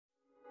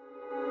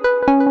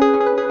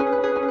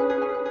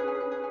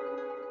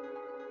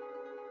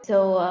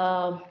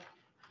Hi,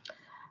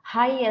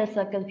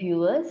 ALCircle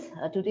viewers.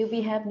 Today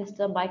we have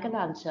Mr. Michael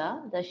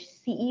Ansah, the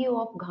CEO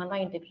of Ghana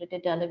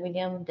Integrated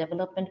Aluminium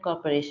Development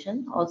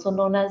Corporation, also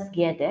known as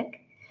GIADEC,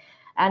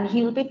 and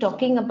he will be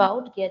talking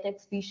about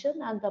GIADEC's vision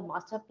and the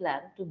master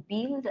plan to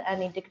build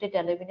an integrated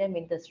aluminium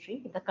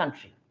industry in the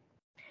country.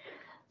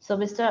 So,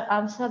 Mr.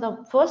 Ansah,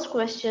 the first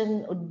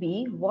question would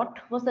be, what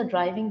was the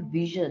driving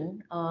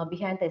vision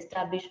behind the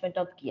establishment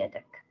of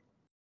GIADEC?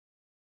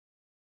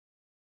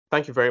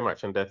 Thank you very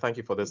much, and thank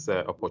you for this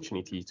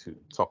opportunity to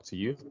talk to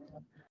you.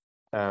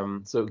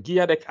 So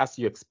GIADEC, as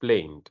you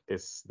explained,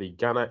 is the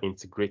Ghana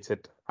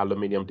Integrated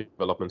Aluminium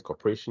Development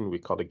Corporation. We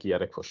call it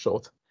GIADEC for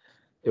short.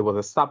 It was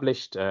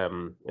established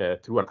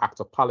through an act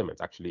of parliament,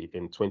 actually,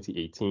 in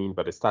 2018,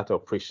 but it started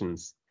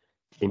operations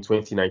in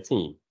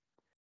 2019.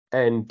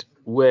 And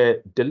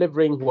we're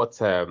delivering what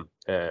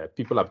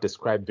people have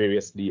described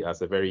variously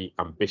as a very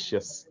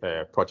ambitious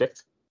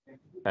project.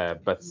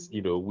 But,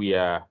 we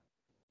are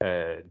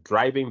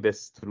driving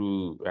this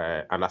through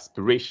an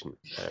aspiration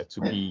to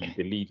be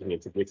the leading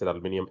integrated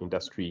aluminium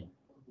industry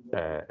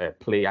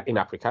player in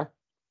Africa,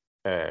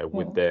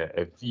 with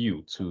a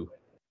view to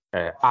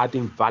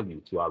adding value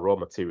to our raw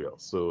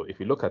materials. So if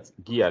you look at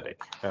GIADEC,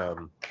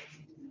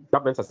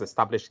 government has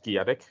established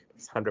GIADEC.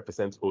 It's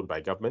 100% owned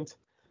by government,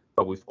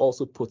 but we've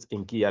also put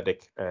in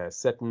GIADEC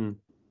certain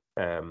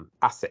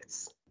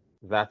assets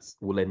that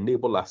will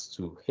enable us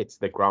to hit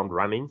the ground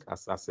running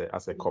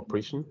as a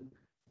corporation.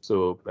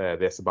 So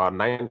there's about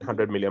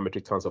 900 million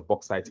metric tons of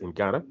bauxite in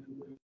Ghana.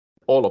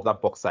 All of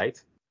that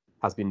bauxite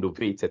has been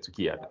novated to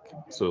GIADEC.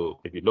 So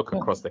if you look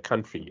across the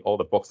country, all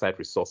the bauxite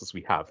resources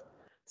we have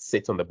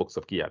sit on the books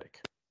of GIADEC.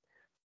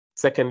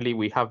 Secondly,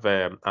 we have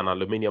an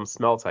aluminium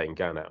smelter in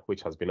Ghana,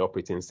 which has been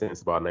operating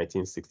since about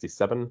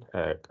 1967,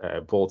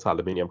 Volta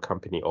Aluminium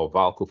Company, or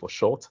VALCO for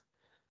short.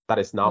 That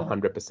is now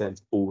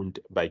 100% owned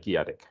by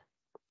GIADEC.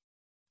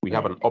 We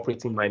have an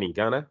operating mine in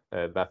Ghana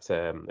that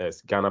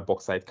is Ghana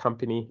Bauxite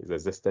Company. It's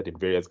existed in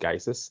various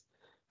guises,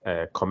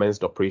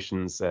 commenced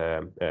operations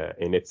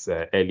in its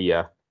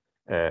earlier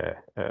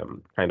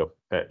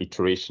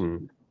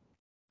iteration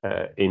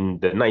in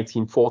the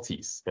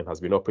 1940s and has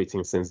been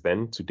operating since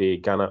then. Today,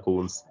 Ghana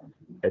owns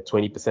a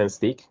 20%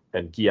 stake,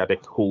 and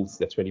GIADEC holds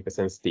the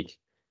 20% stake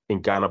in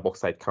Ghana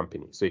Bauxite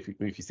Company. So if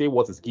you say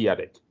what is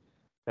GIADEC,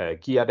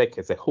 GIADEC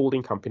is a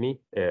holding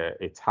company.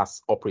 It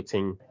has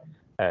operating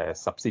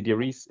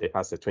subsidiaries. It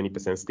has a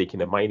 20% stake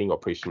in a mining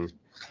operation,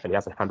 and it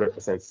has a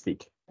 100%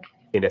 stake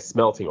in a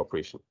smelting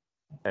operation.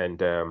 And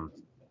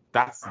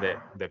that's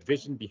the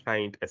vision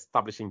behind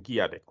establishing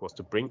GIADEC, was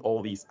to bring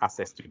all these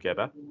assets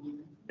together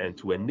and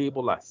to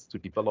enable us to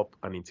develop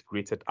an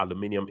integrated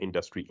aluminium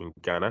industry in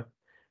Ghana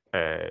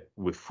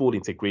with full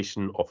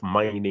integration of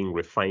mining,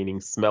 refining,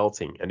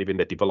 smelting, and even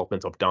the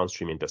development of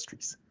downstream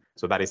industries.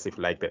 So that is, if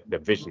you like, the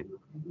vision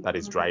that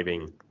is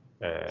driving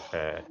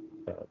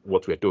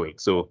what we're doing.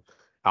 So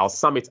I'll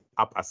sum it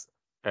up as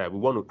we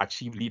want to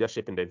achieve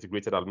leadership in the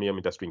integrated aluminium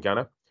industry in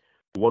Ghana.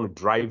 We want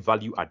to drive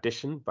value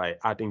addition by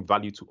adding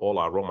value to all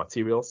our raw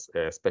materials,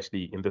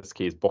 especially in this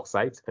case,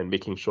 bauxite, and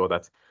making sure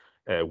that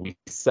we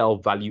sell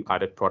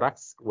value-added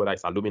products, whether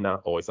it's alumina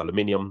or it's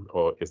aluminium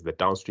or it's the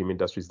downstream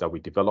industries that we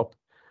develop.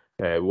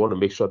 We want to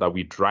make sure that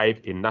we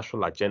drive a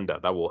national agenda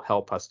that will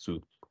help us to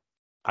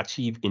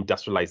achieve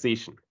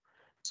industrialization.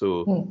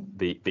 So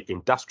the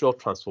industrial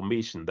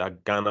transformation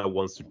that Ghana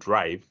wants to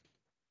drive,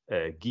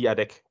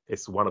 GIADEC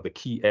is one of the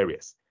key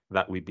areas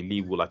that we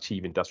believe will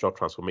achieve industrial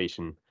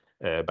transformation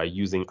by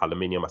using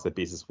aluminium as a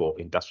basis for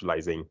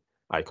industrializing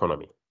our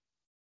economy.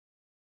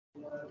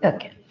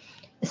 Okay.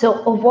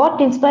 So what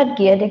inspired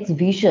GIADEC's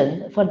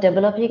vision for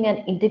developing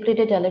an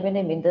integrated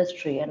aluminium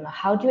industry, and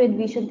how do you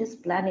envision this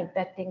plan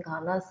impacting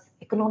Ghana's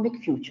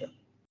economic future?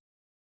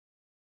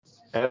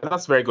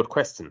 That's a very good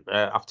question.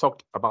 I've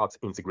talked about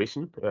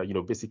integration.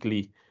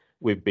 Basically,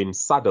 we've been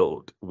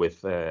saddled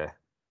with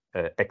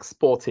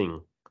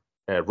exporting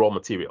raw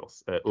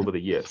materials over the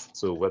years.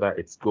 So whether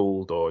it's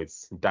gold or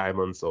it's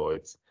diamonds or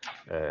it's,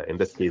 in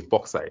this case,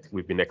 bauxite,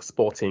 we've been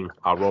exporting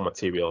our raw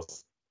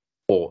materials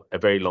for a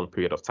very long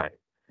period of time.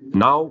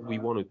 Now we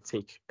want to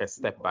take a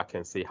step back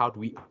and say, how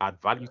do we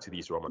add value to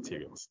these raw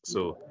materials?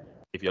 So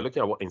if you're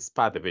looking at what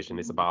inspired the vision,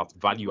 it's about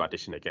value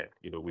addition again.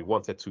 We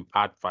wanted to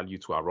add value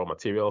to our raw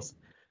materials,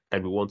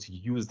 and we want to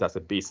use that as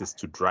a basis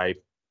to drive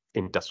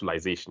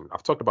industrialization.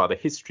 I've talked about the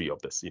history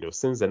of this.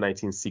 Since the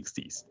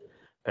 1960s,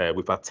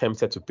 we've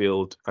attempted to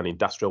build an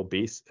industrial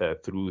base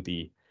through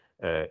the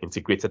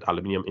integrated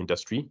aluminium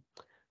industry.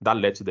 That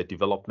led to the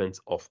development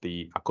of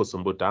the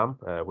Akosombo Dam,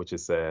 which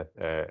is a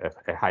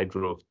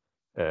hydro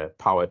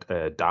powered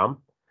dam.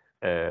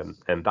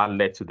 And that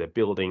led to the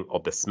building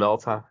of the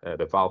smelter,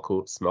 the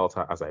VALCO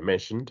smelter, as I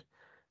mentioned.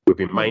 We've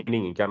been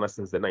mining in Ghana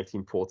since the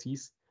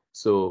 1940s.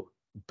 So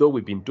though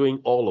we've been doing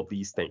all of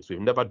these things, we've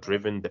never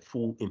driven the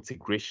full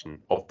integration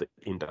of the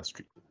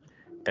industry.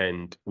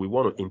 And we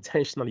want to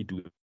intentionally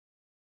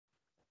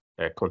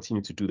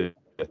continue to do the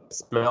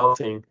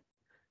smelting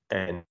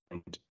and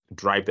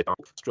drive the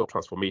industrial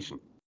transformation,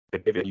 the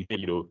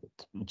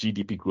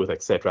GDP growth,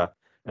 etc.,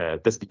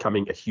 this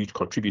becoming a huge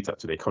contributor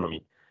to the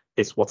economy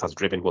is what has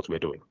driven what we're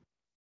doing.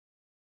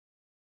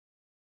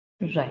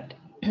 Right.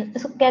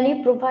 So can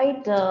you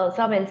provide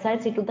some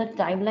insights into the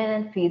timeline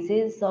and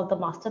phases of the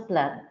master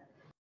plan?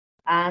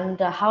 And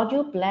how do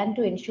you plan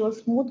to ensure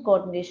smooth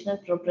coordination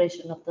and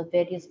preparation of the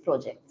various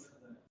projects?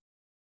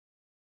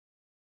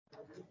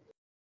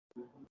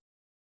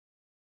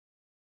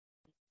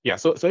 Yeah,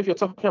 so if you're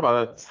talking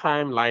about a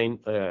timeline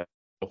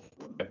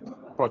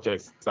of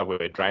projects that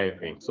we're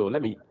driving, so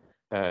let me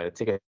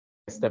take a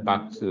step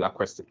back to that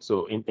question.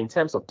 So in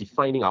terms of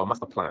defining our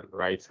master plan,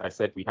 right, I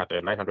said we had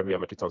 900 million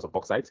metric tons of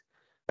bauxite.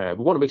 We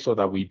want to make sure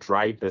that we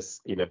drive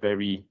this in a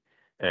very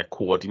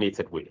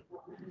coordinated way.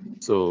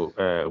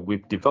 So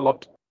we've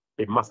developed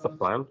a master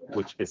plan,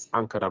 which is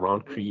anchored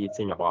around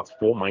creating about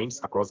 4 mines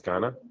across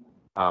Ghana.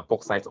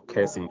 Bauxite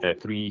occurs in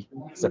 3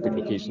 separate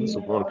locations, so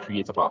we want to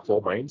create about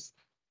 4 mines,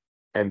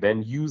 and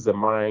then use the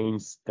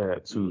mines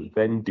to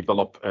then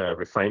develop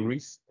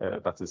refineries,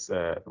 that is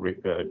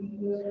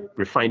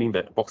refining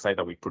the bauxite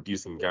that we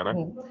produce in Ghana,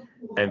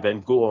 and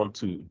then go on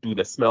to do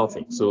the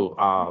smelting. So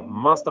our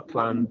master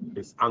plan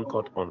is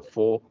anchored on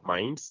 4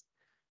 mines,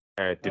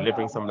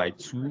 delivering something like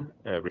 2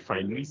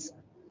 refineries,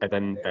 and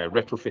then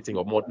retrofitting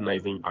or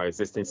modernizing our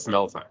existing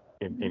smelter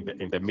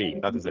in the main.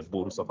 That is the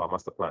bonus of our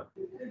master plan.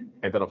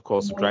 And then, of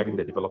course, driving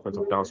the development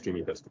of downstream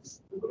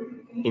industries.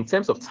 In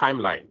terms of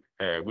timeline,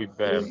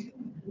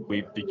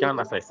 we've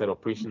begun, as I said,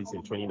 operations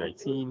in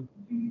 2019.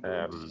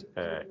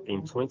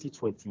 In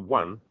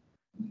 2021,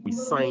 we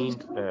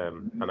signed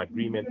an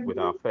agreement with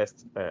our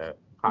first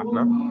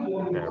partner.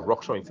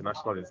 Rockshore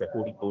International is a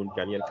wholly owned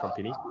Ghanaian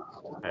company.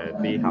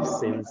 They have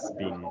since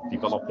been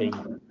developing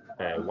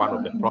one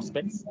of the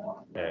prospects.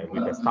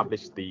 We've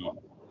established the,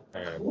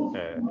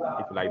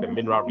 if you like, the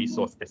mineral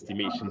resource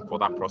estimation for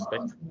that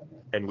prospect,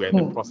 and we're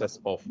in the process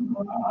of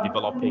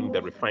developing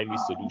the refinery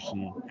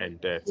solution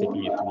and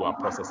taking it through our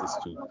processes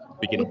to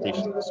begin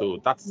operation. So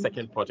that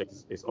second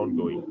project is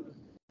ongoing.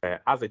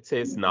 As it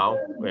is now,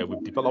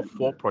 we've developed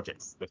 4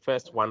 projects. The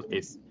first one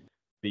is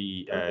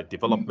the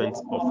development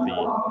of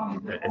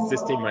the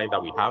existing mine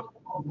that we have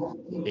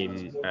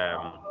in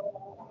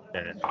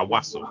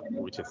Awaso,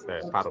 which is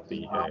part of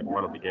the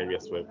one of the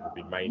areas where we've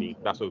been mining.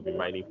 That's where we've been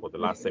mining for the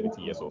last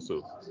 70 years or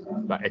so.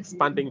 But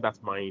expanding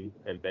that mine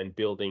and then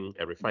building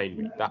a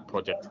refinery, that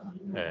project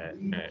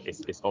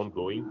is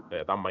ongoing.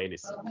 That mine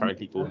is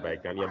currently owned by a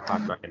Ghanaian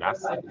partner and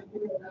us.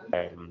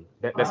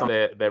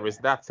 There is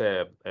that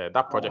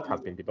project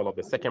has been developed.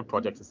 The second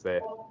project is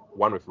the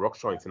one with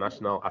Rockshore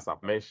International, as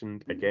I've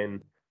mentioned,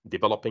 again,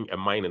 developing a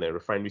mine and a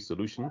refinery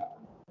solution.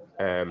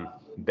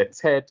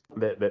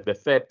 The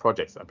third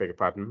project, I beg your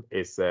pardon,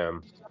 is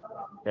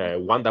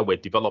one that we're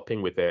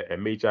developing with a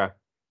major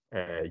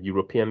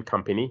European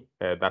company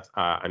that's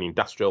an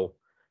industrial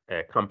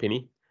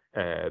company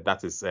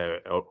that is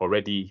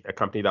already a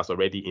company that's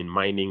already in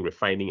mining,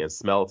 refining, and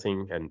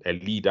smelting, and a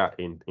leader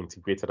in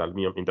integrated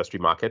aluminium industry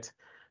market.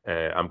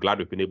 I'm glad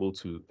we've been able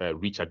to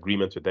reach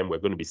agreement with them. We're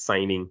going to be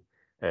signing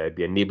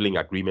the enabling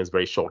agreements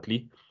very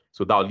shortly.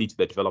 So that will lead to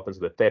the development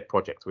of the third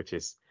project, which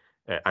is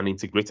an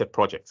integrated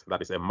project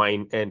that is a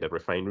mine and a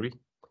refinery.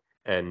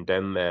 And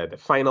then the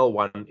final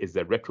one is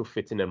the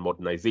retrofitting and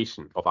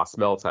modernization of our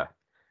smelter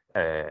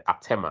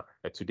at Tema.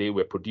 Today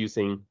we're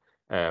producing,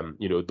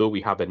 though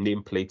we have a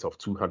nameplate of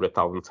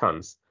 200,000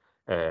 tons,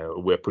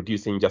 we're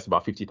producing just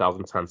about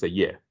 50,000 tons a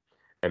year.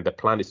 And the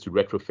plan is to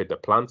retrofit the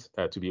plant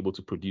to be able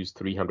to produce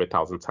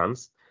 300,000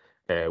 tons.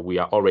 We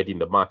are already in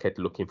the market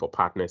looking for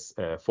partners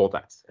for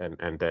that.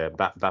 And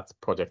that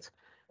project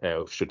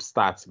should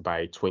start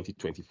by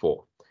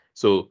 2024.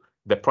 So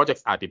the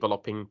projects are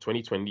developing.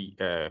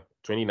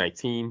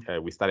 2019,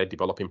 we started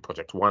developing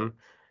project 1.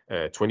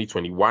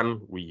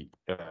 2021, we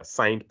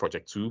signed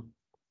project 2.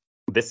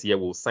 This year,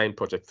 we'll sign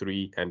project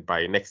 3. And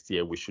by next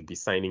year, we should be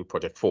signing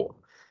project 4.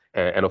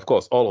 And of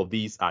course, all of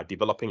these are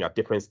developing at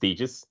different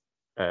stages.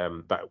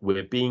 But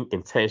we're being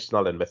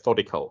intentional and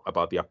methodical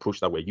about the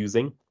approach that we're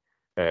using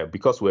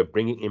because we're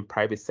bringing in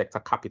private sector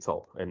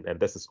capital. And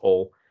this is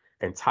all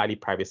entirely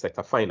private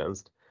sector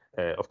financed.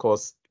 Of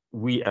course,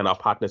 we and our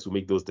partners will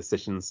make those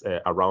decisions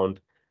around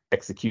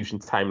execution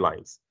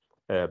timelines.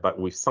 But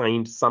we've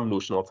signed some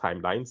notional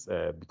timelines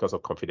because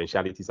of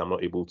confidentialities. I'm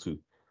not able to,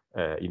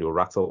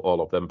 rattle all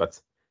of them.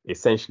 But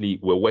essentially,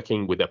 we're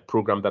working with a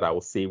program that I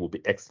will say will be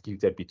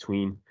executed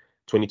between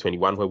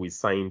 2021, where we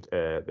signed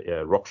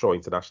Rockshore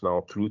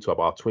International, through to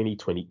about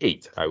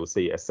 2028. I would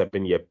say a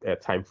 7-year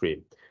time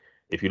frame.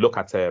 If you look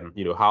at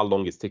how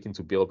long it's taken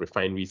to build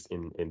refineries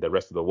in the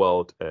rest of the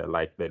world,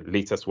 like the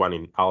latest one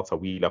in Alta,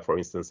 for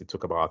instance, it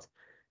took about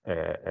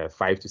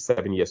 5 to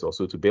 7 years or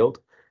so to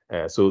build.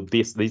 So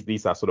these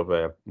are sort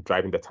of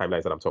driving the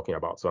timelines that I'm talking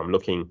about. So I'm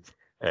looking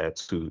to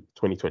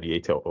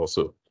 2028 or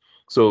so.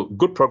 So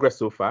good progress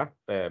so far.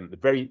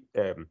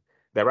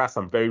 There are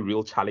some very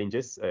real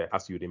challenges.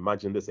 As you'd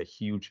imagine, there's a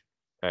huge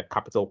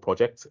capital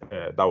project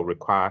that will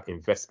require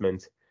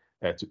investment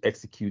to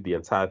execute the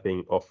entire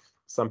thing of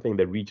something in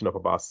the region of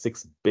about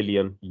 $6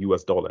 billion.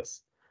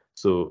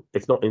 So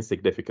it's not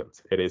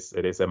insignificant. It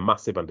is a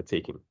massive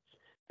undertaking.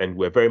 and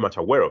we're very much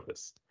aware of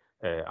this.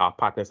 Our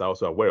partners are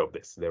also aware of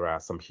this. There are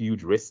some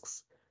huge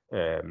risks.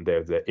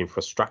 There's the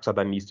infrastructure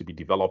that needs to be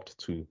developed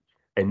to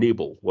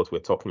enable what we're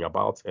talking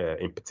about,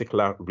 in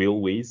particular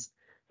railways.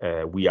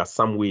 We are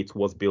some way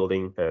towards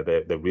building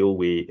the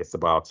railway. It's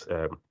about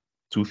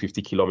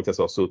 250 kilometers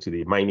or so to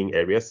the mining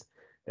areas.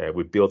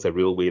 We built a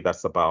railway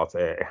that's about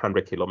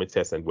 100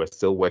 kilometers, and we're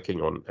still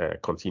working on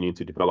continuing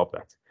to develop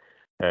that.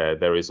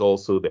 There is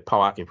also the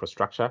power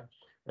infrastructure.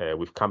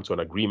 We've come to an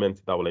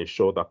agreement that will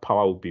ensure that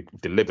power will be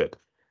delivered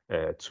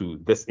to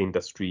this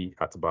industry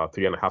at about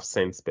 3.5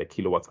 cents per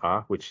kilowatt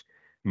hour, which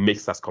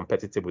makes us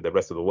competitive with the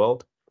rest of the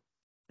world.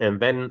 And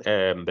then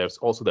there's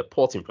also the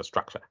port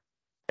infrastructure.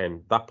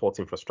 And that port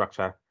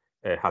infrastructure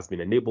has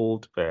been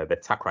enabled. The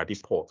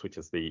Takoradi port, which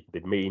is the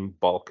main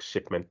bulk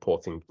shipment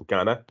port in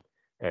Ghana,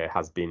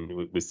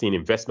 we've seen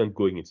investment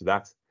going into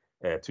that.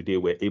 Today,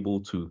 we're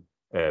able to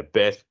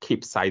berth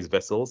Cape-size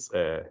vessels,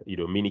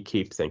 mini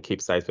Capes and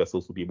Cape-size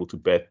vessels will be able to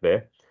berth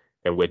there.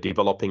 And we're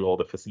developing all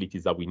the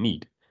facilities that we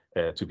need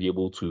to be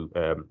able to,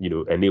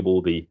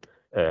 enable the,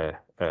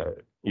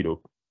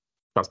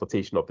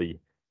 transportation of the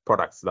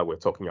products that we're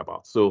talking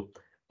about. So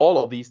all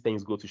of these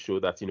things go to show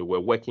that, we're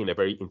working in a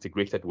very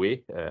integrated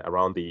way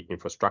around the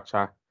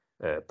infrastructure,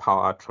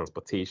 power,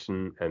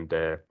 transportation, and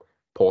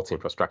port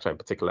infrastructure in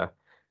particular,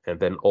 and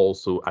then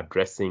also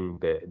addressing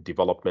the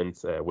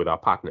developments with our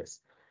partners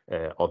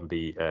on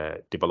the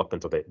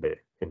development of the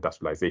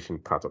industrialization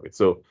part of it.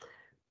 So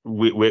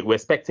we're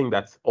expecting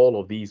that all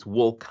of these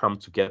will come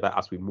together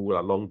as we move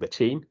along the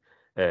chain.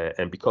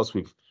 And because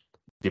we've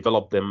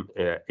developed them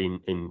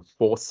in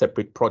 4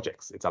 separate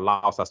projects, it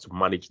allows us to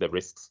manage the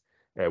risks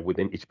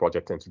within each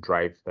project and to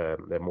drive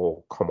a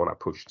more common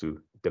approach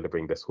to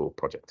delivering this whole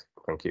project.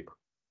 Thank you.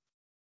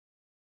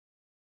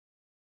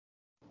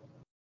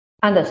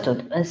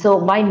 Understood. And so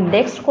my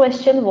next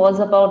question was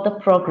about the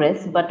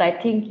progress, but I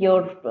think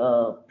your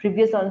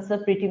previous answer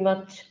pretty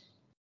much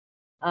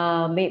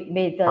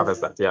made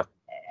us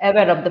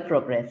aware of the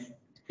progress.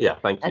 Yeah,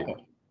 thank you. Okay.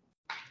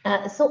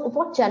 So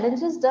what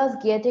challenges does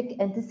GIADEC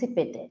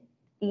anticipate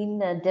in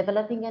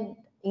developing an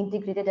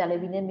integrated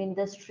aluminium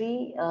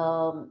industry,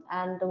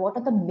 and what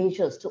are the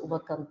measures to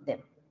overcome them?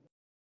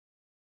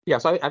 Yeah,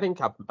 so I think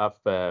I've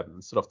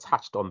sort of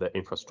touched on the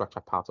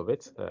infrastructure part of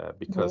it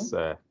because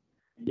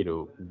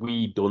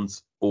we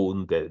don't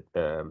own the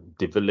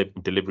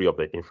delivery of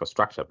the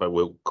infrastructure, but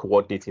we're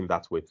coordinating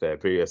that with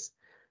various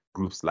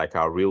groups like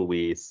our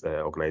railways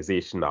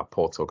organization, our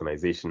ports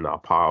organization, our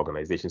power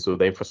organization. So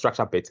the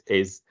infrastructure bit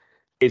is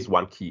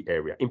one key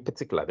area, in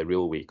particular the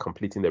railway,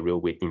 completing the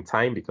railway in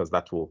time, because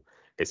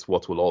is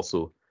what will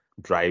also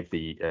drive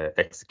the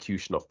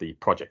execution of the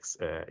projects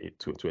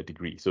to a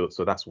degree. So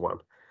that's one.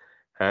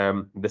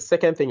 The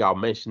second thing I'll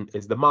mention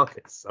is the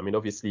markets. I mean,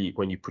 obviously,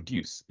 when you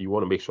produce, you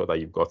want to make sure that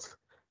you've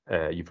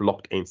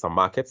locked in some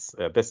markets.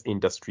 This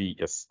industry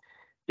is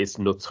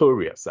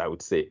notorious, I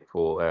would say,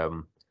 for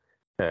on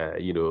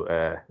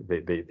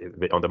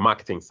the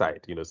marketing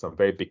side. Some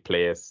very big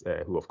players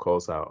who, of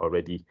course, are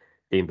already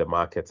in the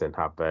market and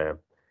have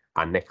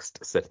annexed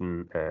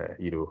certain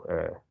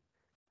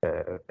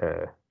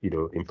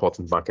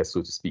important markets,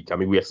 so to speak. I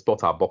mean, we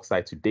export our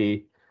bauxite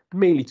today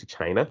mainly to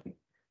China.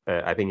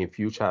 I think in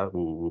future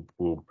we'll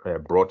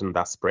broaden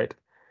that spread.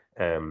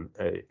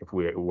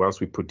 Once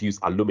we produce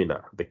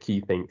alumina, the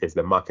key thing is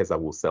the markets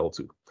that we'll sell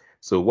to.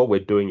 So what we're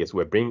doing is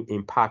we're bringing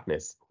in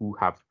partners who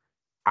have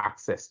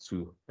access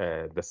to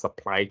the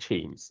supply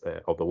chains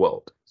of the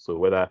world. So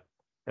whether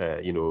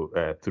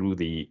through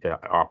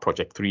our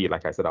project 3,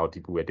 like I said,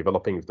 we're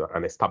developing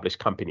an established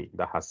company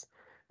that has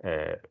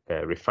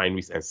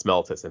refineries and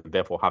smelters, and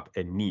therefore have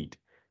a need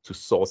to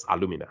source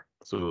alumina.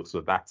 So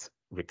that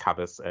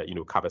covers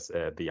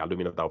the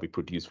alumina that will be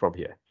produced from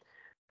here.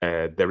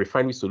 The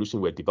refinery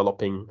solution we're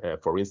developing,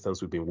 for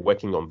instance, we've been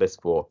working on this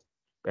for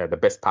the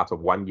best part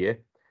of 1 year,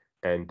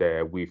 and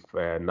we've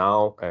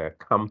now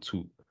come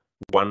to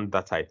one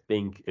that I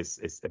think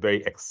is a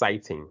very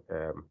exciting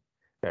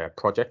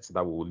project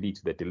that will lead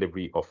to the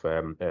delivery of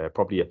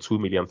probably a 2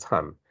 million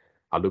ton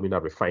alumina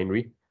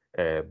refinery,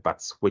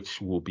 but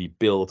which will be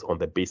built on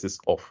the basis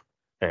of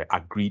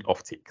agreed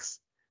offtakes.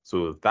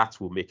 So that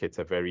will make it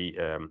a very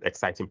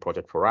exciting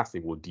project for us.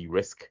 It will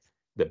de-risk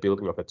the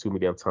building of a 2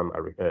 million ton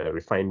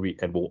refinery,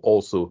 and will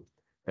also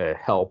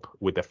help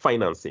with the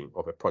financing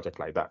of a project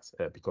like that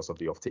because of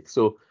the offtake.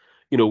 So,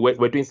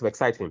 we're doing some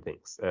exciting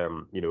things,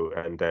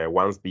 and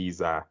once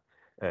these are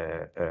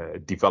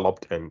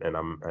developed and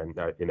I'm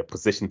in a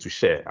position to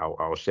share,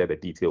 I'll share the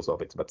details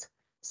of it. But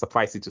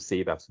suffice it to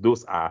say that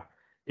those are,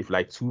 if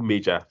like, 2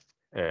 major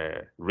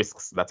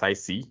risks that I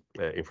see,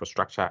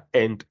 infrastructure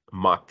and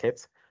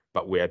market,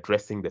 but we're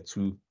addressing the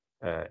two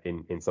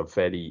in some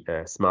fairly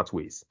smart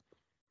ways.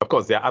 Of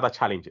course, there are other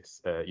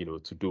challenges,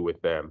 to do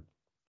with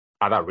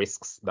other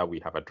risks that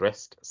we have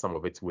addressed. Some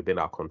of it within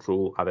our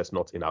control, others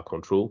not in our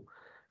control.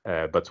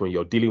 But when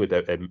you're dealing with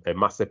a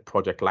massive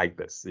project like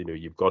this,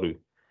 you've got to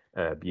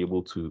be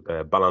able to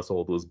balance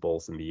all those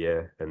balls in the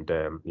air. And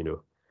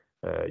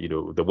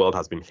the world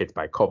has been hit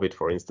by COVID,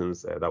 for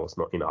instance. That was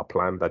not in our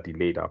plan. That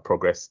delayed our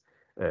progress.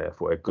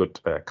 for a good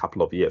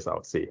couple of years, I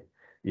would say.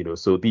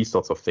 So these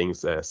sorts of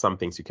things, some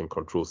things you can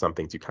control, some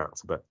things you can't.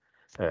 But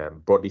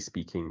broadly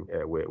speaking,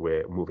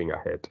 we're moving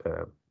ahead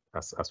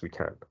as we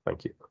can.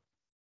 Thank you.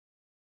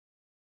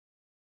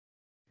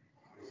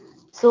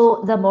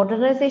 So the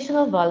modernization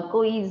of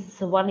VALCO is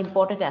one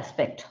important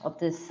aspect of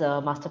this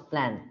master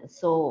plan.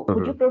 So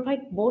could you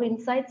provide more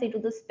insights into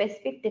the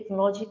specific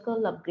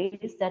technological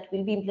upgrades that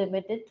will be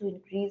implemented to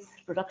increase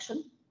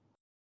production?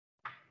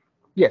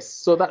 Yes,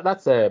 so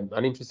that's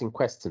an interesting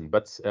question,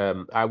 but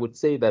I would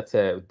say that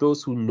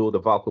those who know the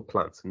VALCO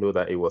plant know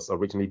that it was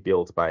originally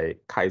built by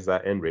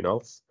Kaiser and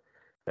Reynolds.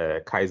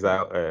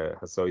 Kaiser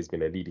has always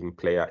been a leading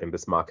player in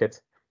this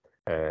market,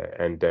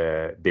 and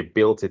they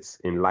built it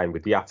in line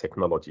with their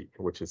technology,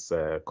 which is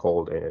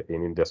called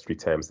in industry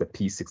terms the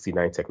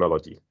P69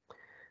 technology.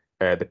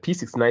 The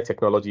P69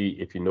 technology,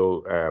 if you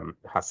know,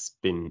 has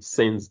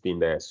since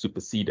been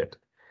superseded.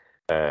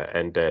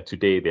 And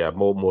today there are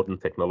more modern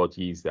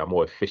technologies, there are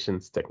more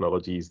efficient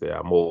technologies, there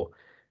are more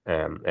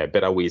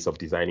better ways of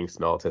designing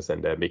smelters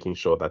and making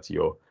sure that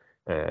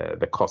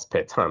the cost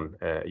per ton,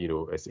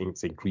 is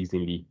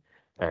increasingly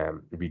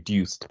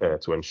reduced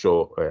to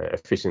ensure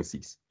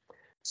efficiencies.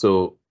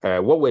 So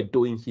what we're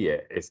doing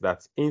here is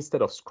that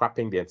instead of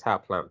scrapping the entire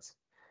plant,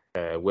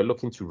 we're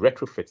looking to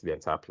retrofit the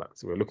entire plant.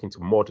 So we're looking to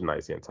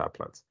modernize the entire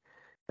plant.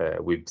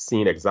 We've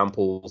seen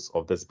examples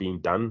of this being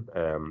done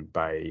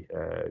by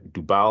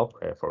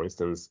Dubai, for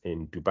instance,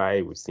 in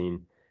Dubai. We've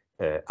seen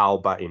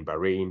Alba in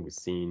Bahrain. We've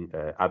seen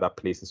other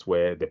places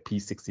where the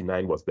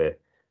P69 was the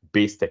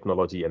base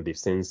technology, and they've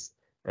since,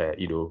 if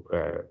you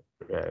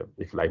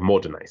like,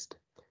 modernized.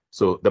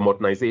 So the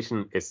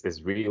modernization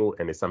is real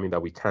and it's something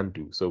that we can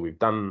do. So we've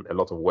done a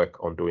lot of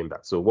work on doing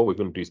that. So what we're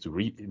going to do is to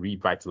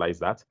revitalize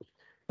that.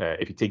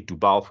 If you take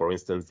Dubai, for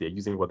instance, they're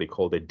using what they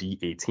call the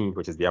D18,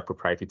 which is their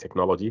proprietary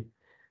technology.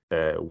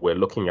 We're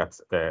looking at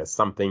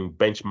something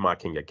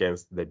benchmarking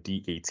against the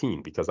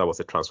D18 because that was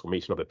a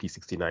transformation of the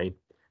P69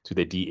 to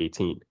the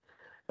D18.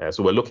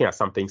 So we're looking at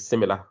something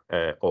similar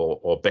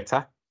or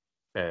better.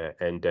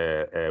 And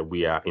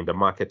we are in the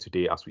market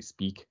today as we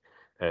speak.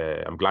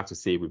 I'm glad to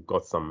say we've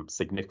got some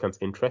significant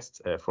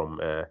interest from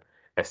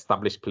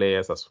established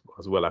players as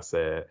well as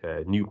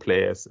new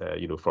players,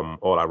 from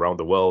all around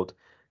the world,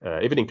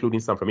 even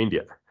including some from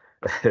India.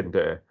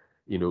 And,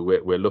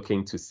 we're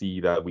looking to see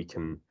that we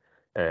can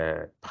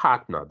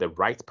partner, the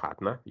right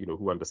partner,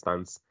 who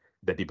understands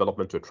the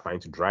development we're trying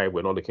to drive.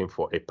 We're not looking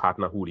for a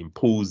partner who will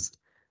impose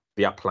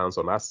their plans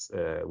on us.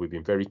 We've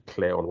been very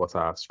clear on what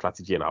our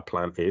strategy and our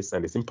plan is,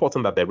 and it's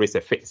important that there is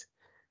a fit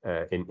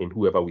in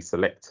whoever we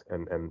select,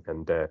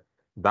 and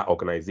that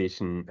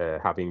organization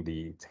having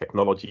the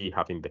technology,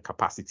 having the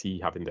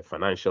capacity, having the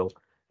financial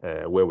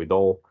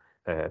wherewithal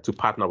to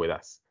partner with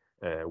us.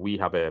 We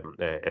have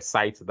a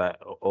site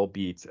that,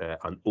 albeit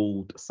an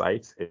old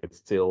site, it's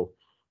still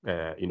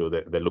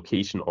the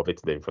location of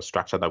it, the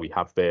infrastructure that we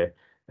have there,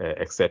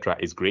 etc.,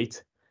 is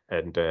great,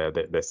 and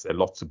there's a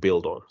lot to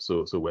build on.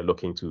 So we're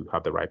looking to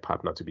have the right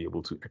partner to be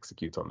able to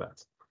execute on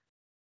that.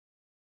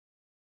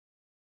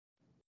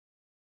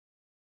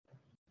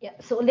 Yeah,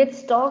 so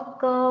let's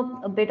talk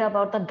a bit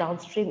about the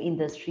downstream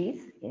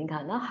industries in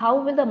Ghana.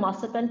 How will the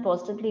master plan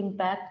positively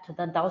impact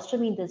the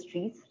downstream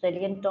industries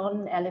reliant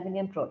on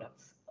aluminium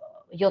products?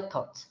 Your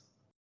thoughts?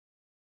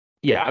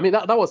 Yeah, I mean,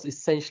 that was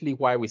essentially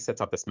why we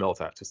set up the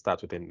smelter to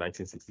start with in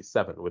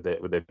 1967, with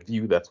a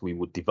view that we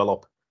would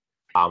develop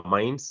our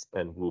mines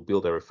and we'll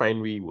build a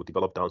refinery, we'll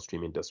develop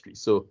downstream industry.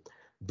 So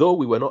though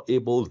we were not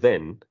able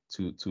then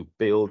to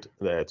build,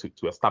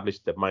 to establish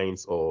the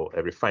mines or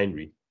a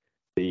refinery,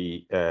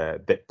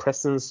 the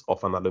presence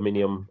of an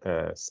aluminium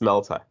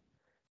smelter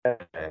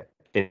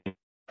in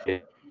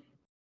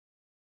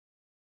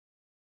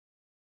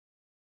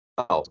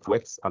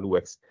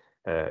ALUworks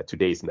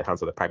today is in the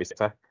hands of the private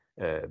sector.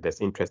 There's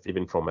interest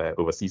even from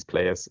overseas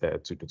players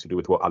to do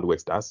with what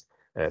ALUworks does.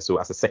 So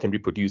as a secondary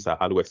producer,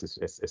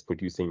 ALUworks is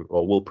producing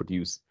or will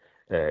produce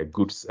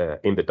goods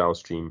in the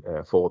downstream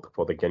for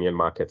the Ghanaian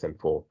market and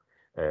for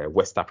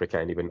West Africa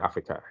and even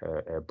Africa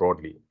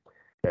broadly.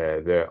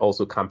 There are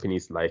also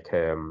companies like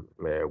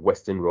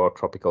Western Raw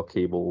Tropical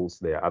Cables.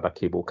 There are other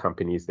cable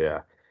companies.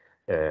 There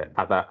are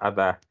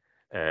other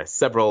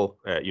several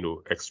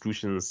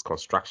extrusions,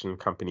 construction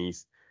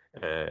companies,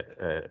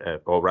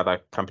 or rather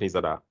companies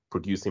that are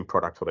producing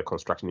product for the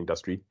construction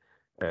industry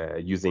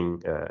using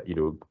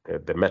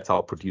the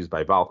metal produced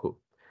by VALCO.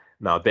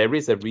 Now, there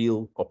is a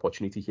real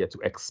opportunity here to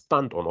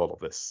expand on all of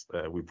this.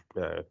 We've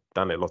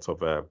done a lot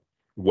of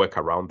work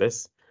around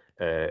this.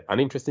 An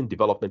interesting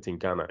development in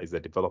Ghana is the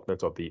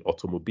development of the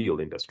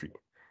automobile industry.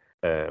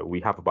 We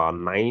have about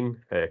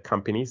 9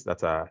 companies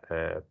that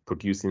are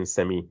producing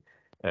semi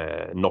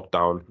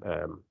knockdown.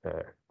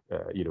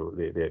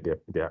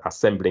 They're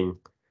assembling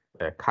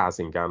cars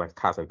in Ghana,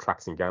 cars and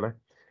trucks in Ghana.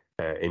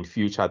 In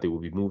future, they will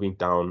be moving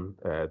down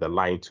the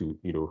line to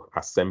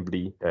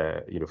assembly,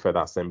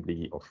 further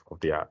assembly of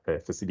their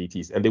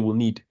facilities, and they will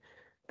need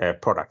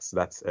products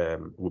that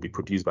will be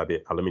produced by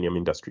the aluminium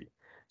industry.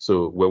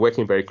 So we're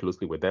working very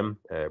closely with them.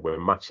 We're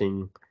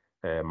matching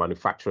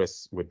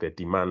manufacturers with the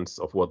demands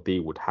of what they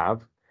would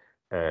have.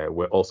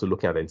 We're also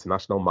looking at the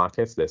international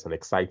markets. There's an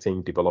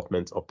exciting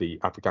development of the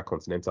Africa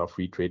Continental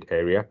Free Trade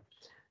Area,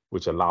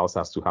 which allows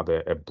us to have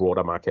a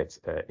broader market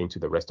into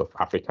the rest of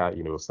Africa,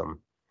 some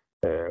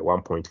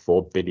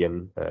 1.4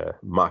 billion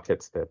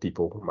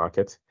people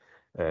market,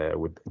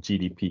 with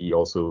GDP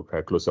also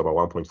close to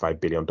about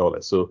 $1.5 billion,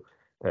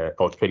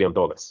 or trillion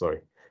dollars, sorry.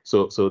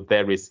 So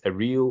there is a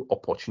real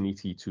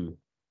opportunity to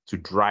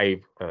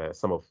drive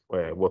some of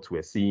what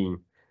we're seeing,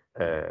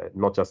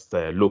 not just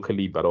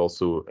locally, but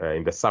also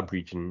in the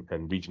sub-region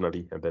and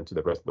regionally, and then to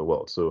the rest of the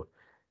world. So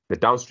the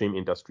downstream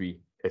industry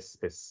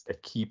is a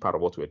key part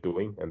of what we're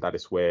doing, and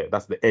that's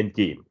the end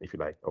game, if you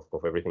like,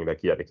 of everything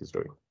that GIADEC is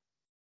doing.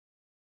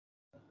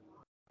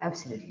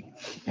 Absolutely.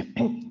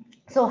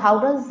 So how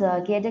does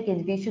GIADEC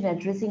envision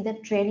addressing the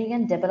training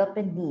and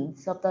development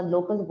needs of the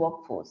local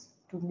workforce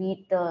to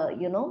meet the,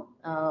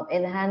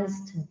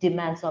 enhanced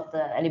demands of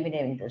the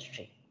aluminum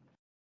industry?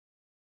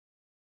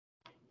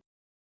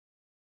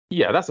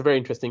 Yeah, that's a very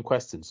interesting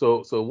question.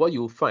 So what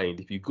you'll find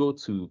if you go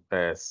to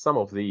some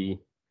of the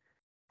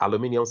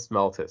aluminium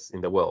smelters in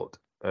the world,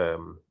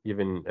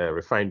 even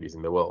refineries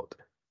in the world,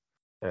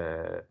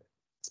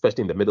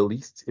 especially in the Middle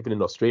East, even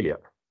in Australia,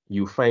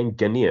 you find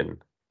Ghanaian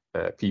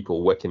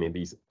people working in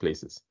these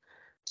places.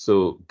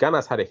 So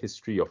Ghana's had a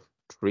history of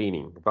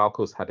training.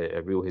 Valco's had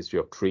a real history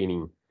of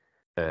training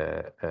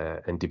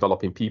and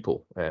developing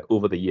people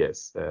over the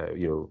years,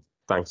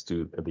 thanks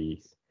to the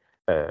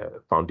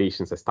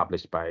foundations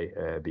established by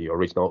the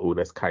original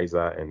owners,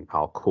 Kaiser and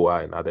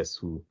Alcoa and others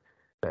who,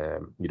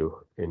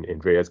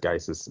 in various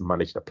guises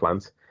manage the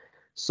plant.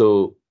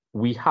 So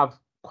we have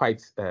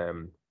quite a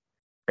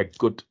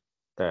good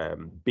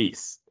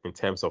base in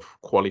terms of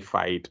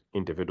qualified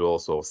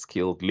individuals or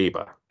skilled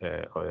labor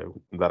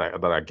that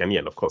are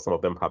Ghanaian. Of course, some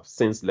of them have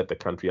since left the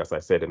country, as I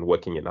said, and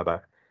working in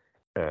other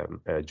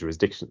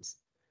jurisdictions.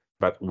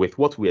 But with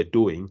what we are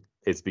doing,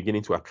 it's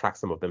beginning to attract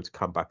some of them to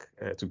come back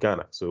to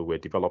Ghana. So we're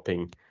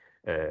developing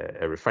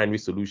a refinery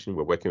solution.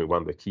 We're working with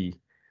one of the key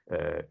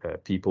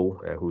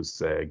people who's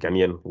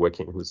Ghanaian,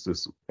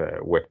 who's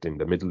worked in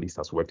the Middle East,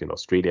 has worked in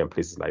Australia and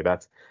places like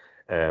that.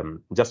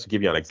 Just to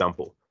give you an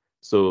example.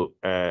 So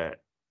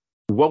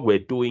what we're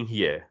doing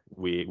here,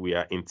 we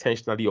are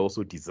intentionally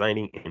also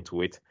designing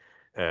into it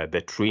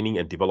the training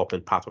and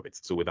development part of it.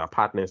 So with our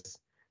partners,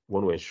 we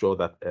want to ensure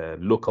that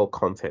local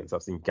content,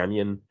 as in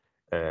Ghanaian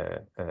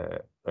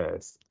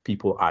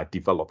people, are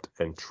developed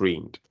and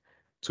trained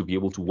to be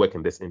able to work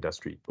in this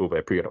industry over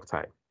a period of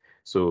time.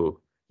 So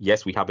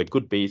yes, we have a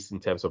good base in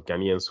terms of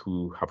Ghanaians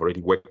who have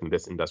already worked in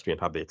this industry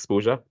and have the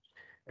exposure.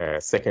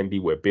 Secondly,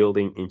 we're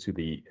building into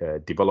the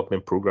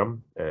development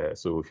program.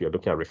 So if you're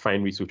looking at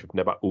refineries which we've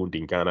never owned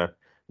in Ghana,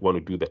 we want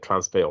to do the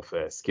transfer of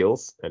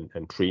skills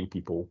and train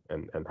people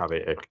and have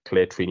a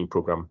clear training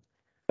program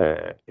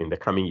in the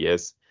coming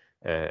years.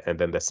 And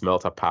then the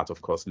smelter part,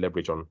 of course,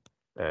 leverage on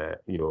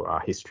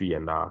our history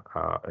and our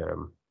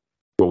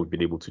what we've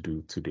been able to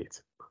do to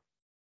date.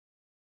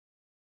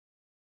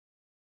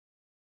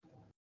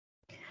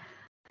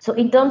 So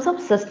in terms of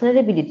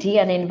sustainability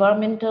and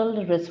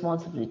environmental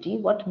responsibility,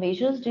 what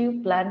measures do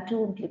you plan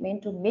to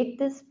implement to make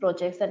these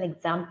projects an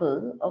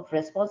example of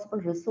responsible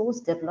resource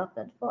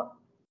development for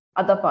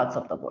other parts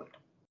of the world?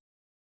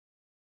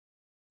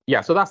 Yeah,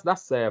 so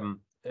that's a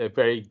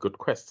very good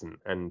question,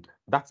 and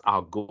that's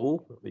our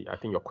goal. I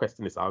think your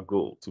question is our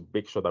goal, to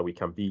make sure that we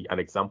can be an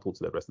example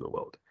to the rest of the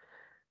world,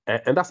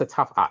 and that's a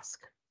tough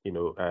ask.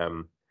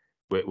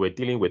 We're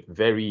dealing with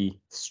very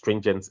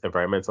stringent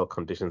environmental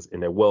conditions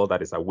in a world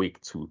that is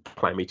awake to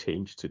climate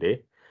change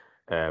today.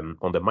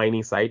 On the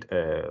mining side,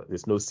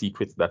 there's no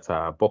secret that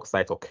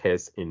bauxite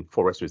occurs in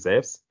forest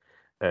reserves,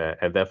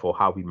 and therefore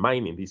how we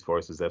mine in these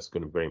forest reserves is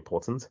going to be very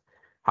important.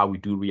 How we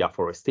do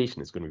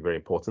reforestation is going to be very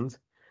important.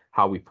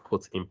 How we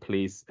put in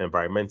place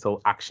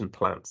environmental action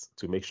plans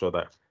to make sure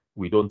that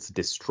we don't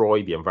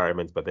destroy the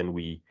environment, but then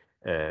we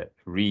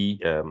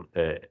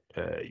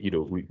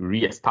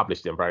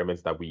re-establish the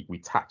environments that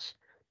we touch.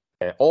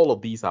 All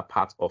of these are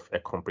part of a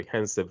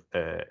comprehensive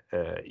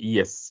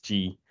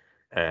ESG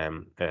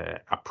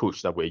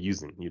approach that we're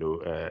using,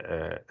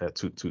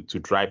 to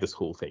drive this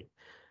whole thing.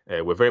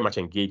 We're very much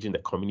engaging the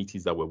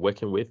communities that we're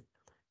working with.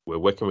 We're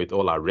working with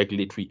all our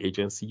regulatory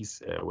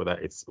agencies, whether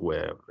it's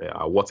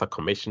our Water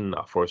Commission,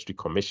 our Forestry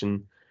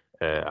Commission,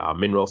 our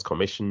Minerals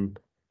Commission,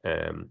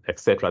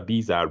 etc.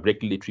 These are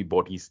regulatory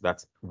bodies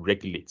that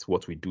regulate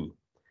what we do.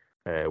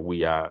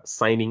 We are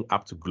signing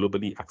up to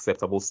globally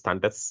acceptable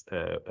standards,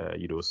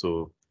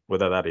 so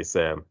whether that is,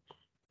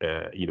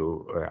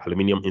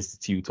 Aluminium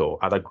Institute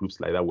or other groups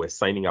like that, we're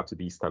signing up to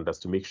these standards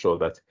to make sure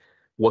that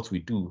what we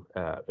do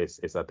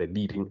is at the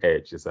leading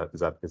edge, is a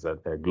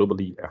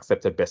globally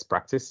accepted best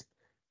practice,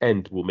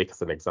 and will make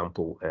us an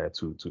example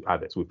to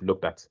others. We've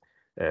looked at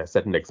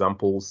certain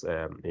examples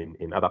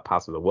in other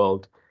parts of the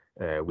world.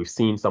 We've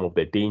seen some of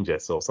the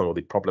dangers or some of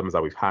the problems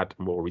that we've had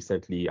more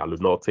recently,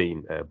 Alunorte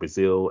in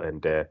Brazil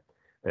and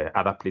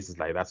other places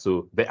like that.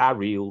 So there are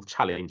real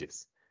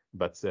challenges,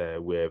 but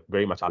we're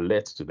very much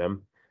alert to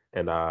them.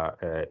 and our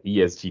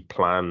ESG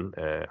plan,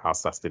 our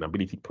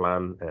sustainability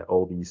plan,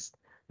 all these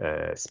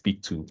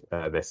speak to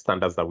the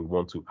standards that we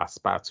want to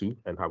aspire to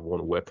and how we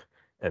want to work.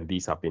 And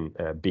these have been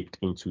baked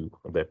into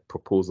the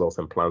proposals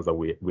and plans that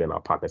we and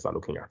our partners are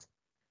looking at.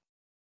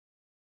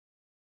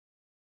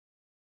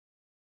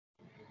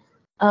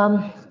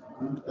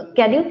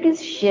 Can you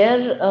please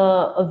share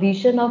a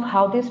vision of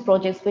how these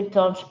projects will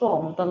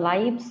transform the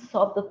lives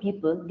of the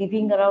people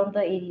living around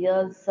the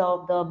areas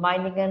of the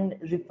mining and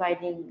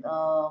refining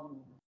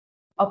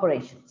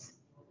operations?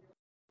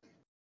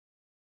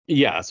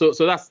 Yeah, so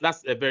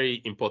that's a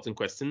very important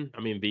question.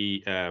 I mean,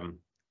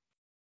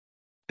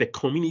 the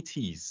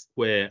communities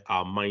where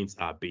our mines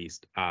are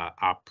based are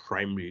our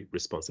primary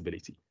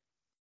responsibility.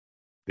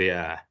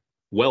 Their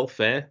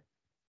welfare,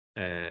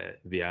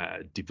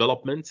 their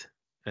development,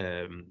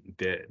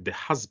 the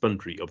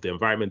husbandry of the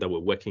environment that we're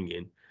working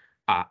in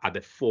are at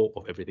the fore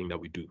of everything that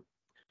we do.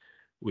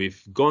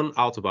 We've gone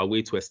out of our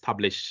way to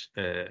establish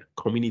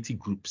community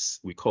groups.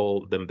 We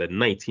call them the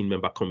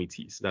 19-member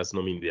committees. That's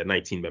not mean they're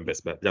 19 members,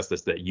 but that's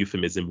just the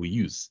euphemism we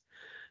use.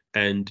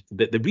 And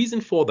the reason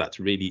for that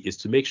really is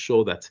to make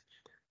sure that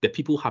the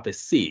people have a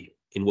say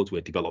in what we're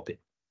developing.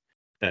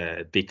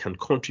 They can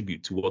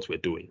contribute to what we're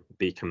doing.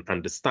 They can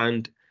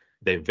understand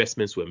the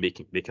investments we're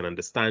making. They can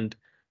understand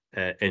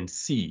and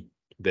see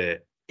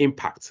the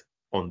impact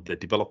on the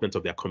development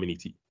of their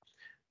community.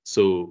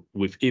 So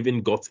we've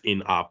even got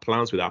in our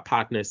plans with our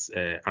partners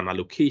an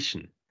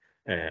allocation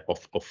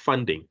of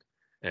funding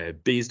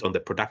based on the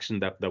production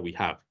that we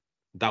have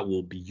that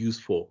will be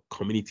used for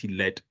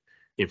community-led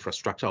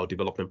infrastructure or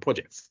development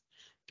projects.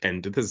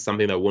 And this is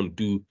something that we want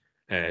to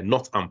do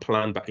not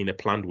unplanned, but in a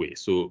planned way.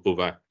 So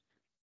over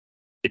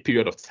a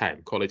period of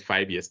time, call it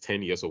 5 years,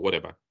 10 years, or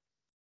whatever,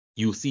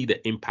 you'll see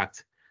the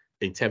impact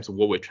in terms of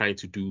what we're trying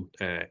to do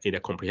in a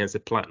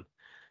comprehensive plan.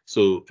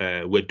 So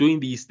we're doing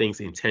these things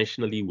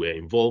intentionally. We're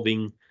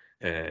involving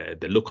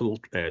the local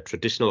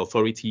traditional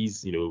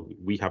authorities. You know,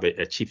 we have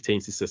a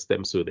chieftaincy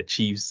system, so the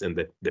chiefs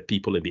and the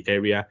people in the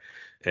area,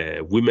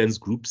 women's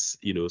groups,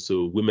 you know,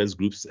 so women's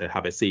groups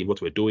have a say in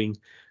what we're doing.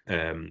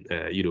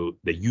 You know,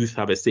 the youth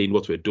have a say in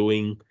what we're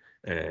doing.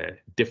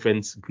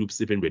 Different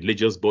groups, even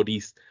religious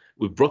bodies.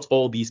 We've brought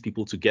all these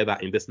people together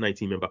in this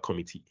 19-member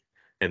committee,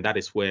 and that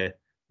is where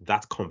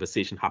that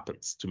conversation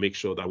happens to make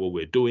sure that what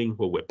we're doing,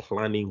 what we're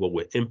planning, what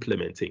we're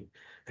implementing,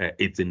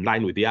 it's in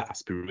line with their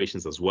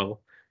aspirations as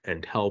well,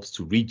 and helps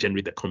to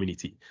regenerate the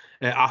community.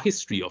 Our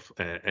history of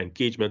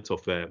engagement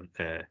of,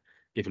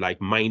 if you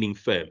like, mining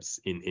firms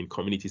in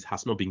communities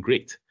has not been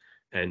great,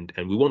 and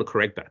we want to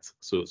correct that.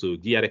 So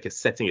GIADEC is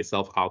setting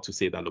itself out to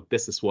say that, look,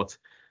 this is what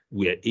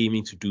we are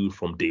aiming to do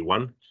from day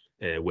one.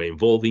 We're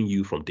involving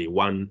you from day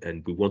one,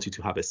 and we want you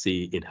to have a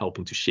say in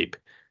helping to shape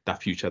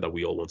that future that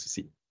we all want to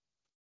see.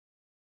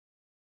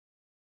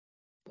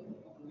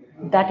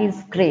 That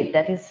is great.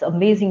 That is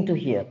amazing to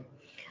hear.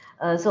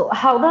 So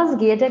how does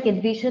GIADEC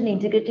envision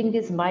integrating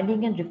these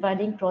mining and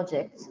refining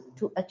projects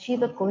to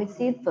achieve a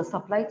cohesive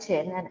supply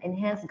chain and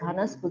enhance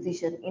Ghana's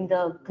position in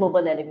the global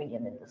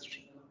aluminium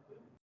industry?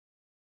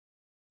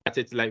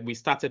 It's like we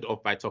started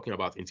off by talking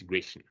about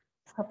integration.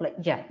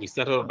 Yeah. We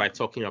started off by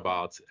talking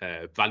about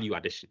value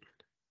addition.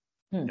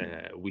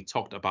 We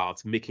talked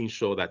about making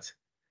sure that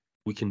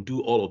we can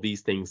do all of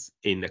these things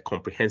in a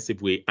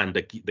comprehensive way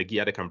under the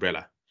GIADEC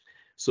umbrella.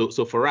 So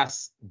for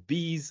us,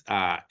 these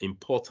are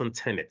important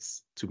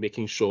tenets to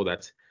making sure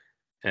that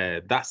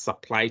that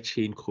supply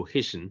chain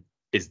cohesion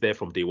is there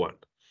from day one.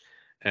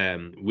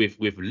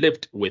 We've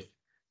lived with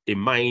a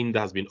mine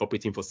that has been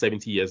operating for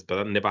 70 years,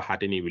 but never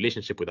had any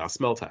relationship with our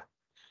smelter.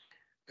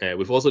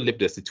 We've also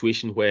lived a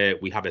situation where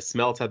we have a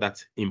smelter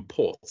that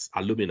imports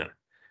alumina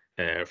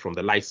from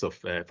the likes of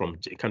from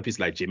countries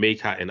like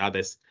Jamaica and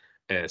others,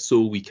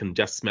 so we can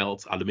just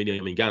smelt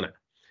aluminium in Ghana.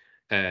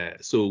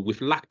 So we've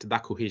lacked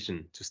that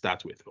cohesion to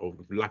start with, or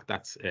we've lacked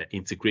that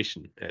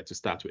integration to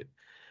start with.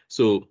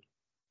 So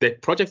the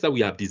projects that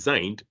we have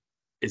designed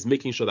is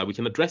making sure that we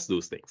can address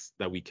those things,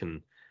 that we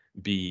can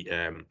be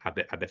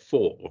at the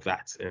fore of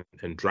that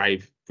and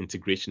drive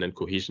integration and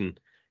cohesion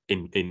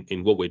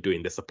in what we're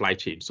doing, the supply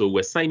chain. So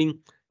we're signing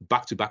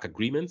back-to-back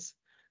agreements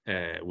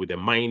with the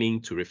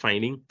mining to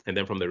refining, and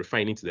then from the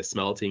refining to the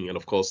smelting, and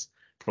of course,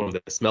 from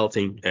the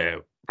smelting,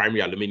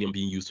 primary aluminium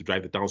being used to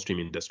drive the downstream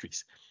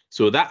industries.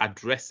 So that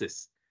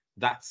addresses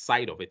that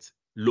side of it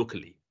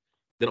locally.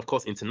 Then, of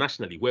course,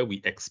 internationally, where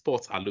we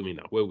export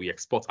alumina, where we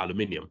export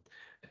aluminium,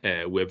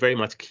 we're very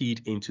much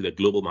keyed into the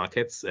global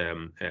markets.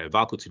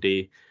 VALCO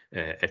today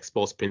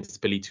exports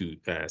principally to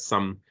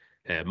some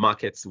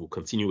markets. Will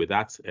continue with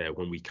that.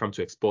 When we come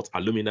to export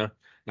alumina,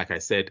 like I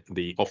said,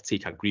 the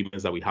offtake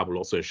agreements that we have will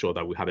also ensure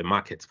that we have a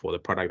market for the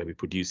product that we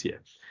produce here.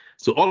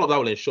 So all of that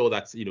will ensure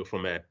that, you know,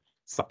 from a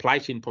supply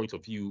chain point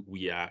of view,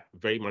 we are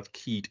very much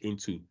keyed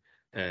into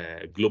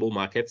global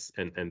markets,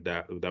 and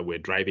that we're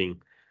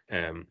driving.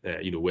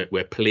 You know,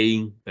 we're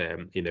playing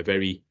in a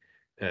very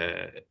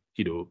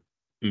you know,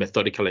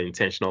 methodical and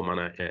intentional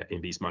manner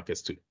in these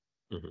markets too.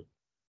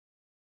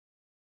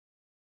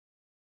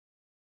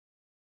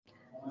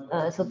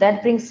 So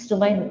that brings to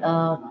my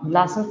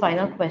last and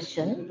final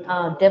question.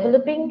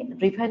 Developing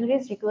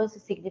refineries requires a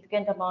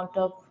significant amount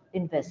of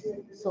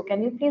investment. So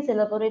can you please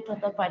elaborate on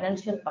the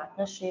financial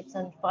partnerships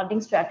and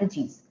funding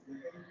strategies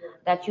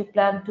that you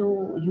plan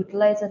to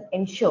utilize and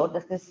ensure the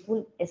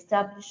successful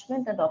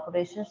establishment and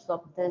operations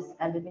of these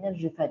aluminum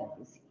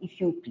refineries, if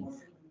you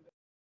please?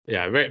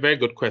 Yeah, very, very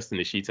good question,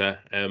 Ishita.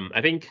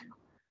 I think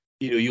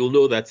you'll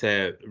know that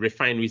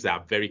refineries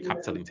are very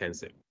capital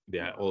intensive. They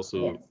are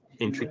also Yes.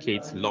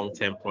 intricate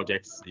long-term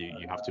projects.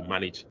 You have to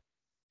manage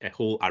a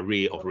whole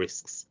array of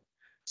risks.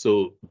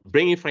 So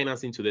bringing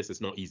finance into this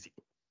is not easy,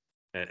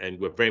 and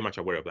we're very much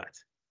aware of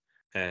that.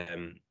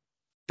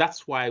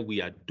 That's why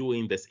we are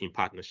doing this in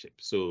partnership.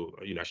 So,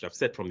 I should have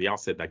said from the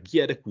outset that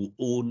GIADEC will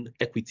own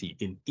equity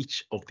in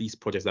each of these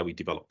projects that we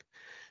develop.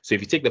 So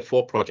if you take the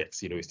 4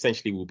 projects,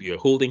 essentially we'll be a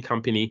holding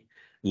company.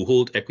 We'll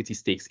hold equity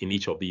stakes in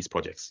each of these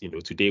projects.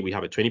 Today we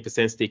have a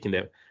 20% stake in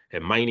a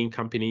mining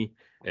company.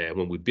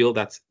 When we build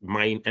that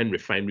mine and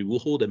refinery, we'll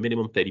hold a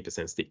minimum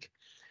 30% stake.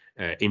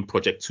 In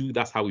project 2,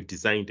 that's how we've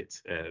designed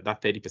it.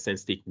 That 30%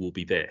 stake will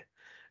be there.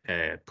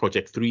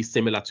 Project 3,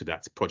 similar to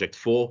that. Project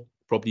 4,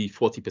 probably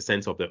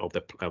 40% of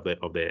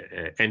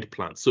the end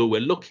plant. So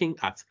we're looking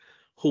at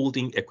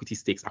holding equity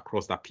stakes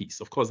across that piece.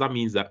 Of course, that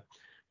means that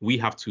we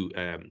have to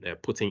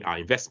put in our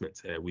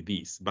investment with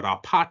these, but our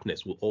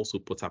partners will also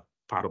put up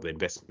part of the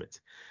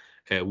investment.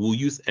 We'll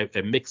use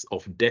a mix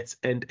of debt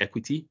and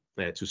equity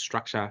to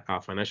structure.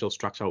 Our financial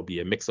structure will be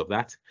a mix of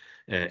that.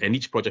 And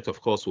each project, of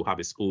course, will have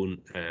its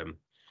own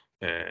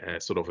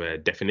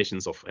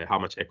definitions of how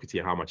much equity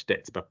and how much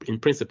debt. But in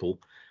principle,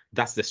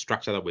 that's the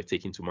structure that we're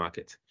taking to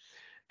market.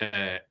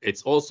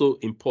 It's also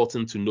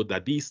important to note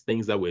that these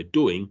things that we're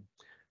doing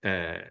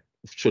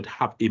should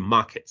have a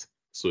market.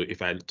 So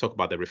if I talk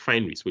about the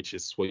refineries, which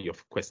is what your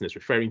question is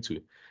referring to,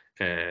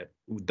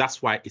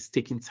 that's why it's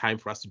taking time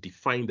for us to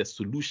define the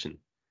solution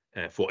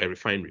for a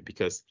refinery.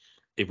 Because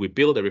if we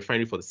build a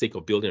refinery for the sake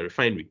of building a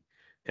refinery,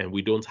 and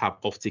we don't have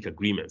offtake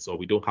agreements, or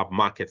we don't have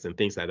markets and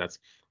things like that,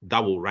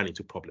 that will run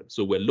into problems.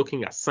 So we're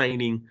looking at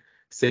signing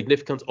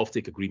significant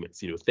offtake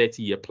agreements,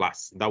 30-year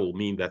plus. That will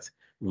mean that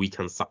we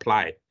can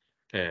supply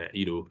the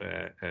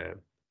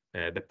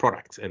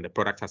product, and the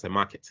product has a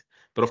market.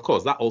 But of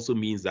course, that also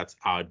means that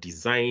our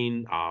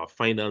design, our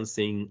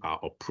financing, our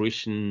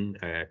operation,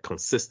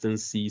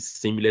 consistency,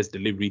 seamless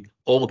delivery,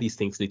 all these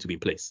things need to be in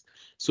place.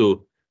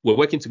 So we're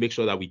working to make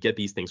sure that we get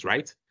these things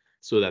right,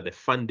 so that the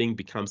funding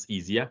becomes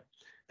easier.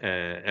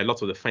 A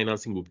lot of the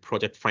financing will be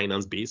project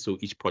finance based, so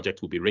each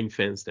project will be ring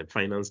fenced and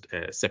financed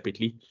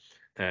separately,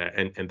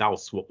 and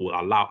that's what will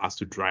allow us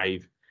to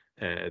drive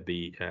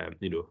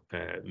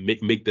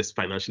make this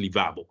financially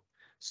viable.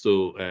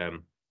 So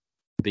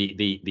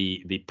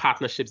the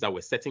partnerships that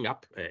we're setting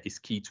up is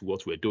key to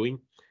what we're doing.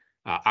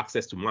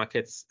 Access to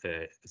markets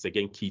is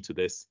again key to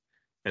this,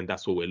 and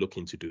that's what we're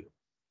looking to do.